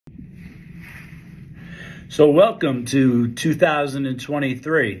So welcome to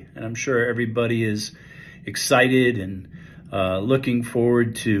 2023, and I'm sure everybody is excited and looking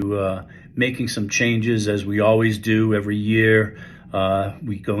forward to making some changes as we always do every year.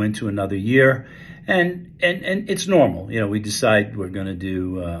 We go into another year, and it's normal. You know, we decide we're going to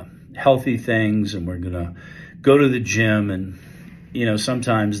do healthy things, and we're going to go to the gym, and you know,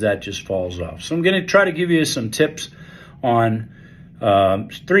 sometimes that just falls off. So I'm going to try to give you some tips on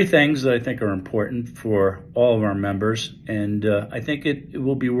three things that I think are important for all of our members, and I think it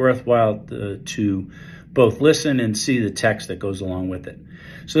will be worthwhile to both listen and see the text that goes along with it.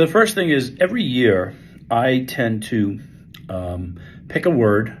 So the first thing is, every year I tend to pick a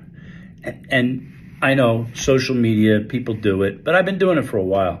word, and I know social media, people do it, but I've been doing it for a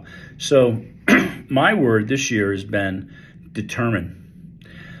while. So my word this year has been determined.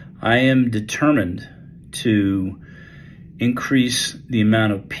 I am determined to increase the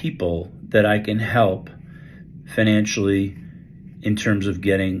amount of people that I can help financially in terms of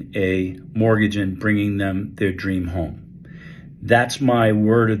getting a mortgage and bringing them their dream home. That's my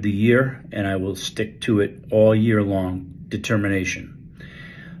word of the year, and I will stick to it all year long, determination,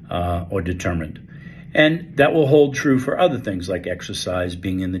 or determined. And that will hold true for other things like exercise,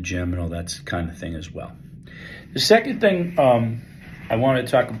 being in the gym, and all that kind of thing as well. The second thing I want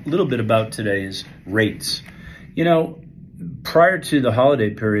to talk a little bit about today is rates. You know, prior to the holiday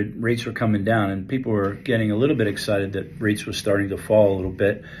period, rates were coming down, and people were getting a little bit excited that rates were starting to fall a little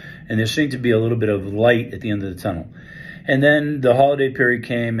bit, and there seemed to be a little bit of light at the end of the tunnel. And then the holiday period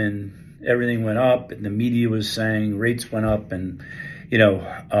came, and everything went up, and the media was saying rates went up, and you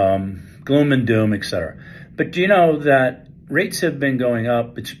know, gloom and doom, etc. But do you know that rates have been going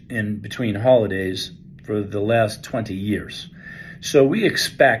up in between holidays for the last 20 years? So we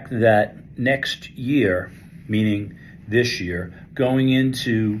expect that next year, meaning this year, going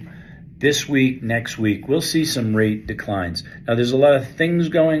into this week, next week, we'll see some rate declines. Now, there's a lot of things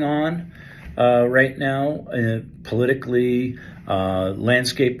going on right now, politically,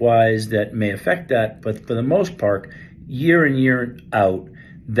 landscape-wise, that may affect that. But for the most part, year in, year out,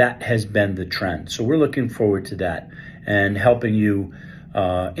 that has been the trend. So we're looking forward to that and helping you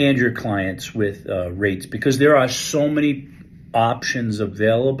and your clients with rates, because there are so many options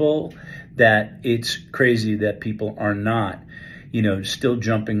available that it's crazy that people are not, you know, still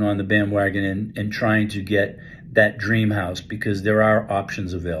jumping on the bandwagon and trying to get that dream house, because there are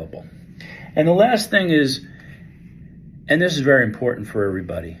options available. And the last thing is, and this is very important for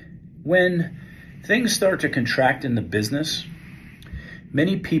everybody, when things start to contract in the business,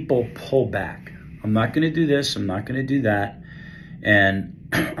 many people pull back. I'm not going to do this, I'm not going to do that, and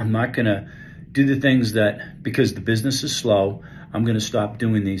I'm not going to do the things that, because the business is slow, I'm going to stop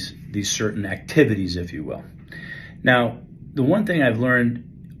doing these certain activities, if you will. Now, the one thing I've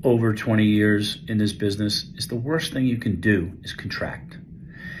learned over 20 years in this business is the worst thing you can do is contract.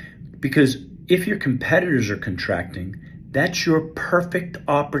 Because if your competitors are contracting, that's your perfect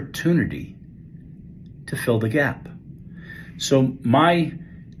opportunity to fill the gap. So my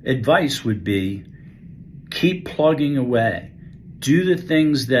advice would be, keep plugging away. Do the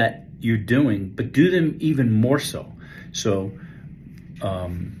things that you're doing, but do them even more so. So,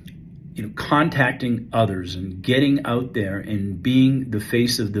 you know, contacting others and getting out there and being the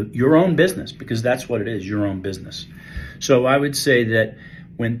face of your own business, because that's what it is, your own business. So I would say that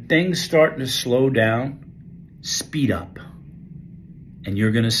when things start to slow down, speed up. And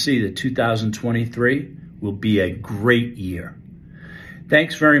you're going to see that 2023 will be a great year.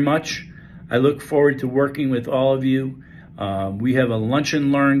 Thanks very much. I look forward to working with all of you. We have a Lunch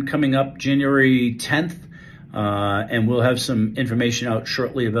and Learn coming up January 10th, and we'll have some information out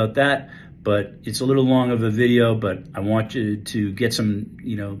shortly about that. But it's a little long of a video, but I want you to get some,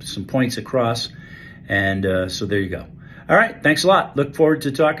 you know, some points across. And so there you go. All right, thanks a lot. Look forward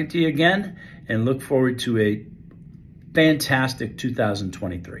to talking to you again, and look forward to a fantastic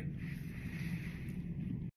 2023.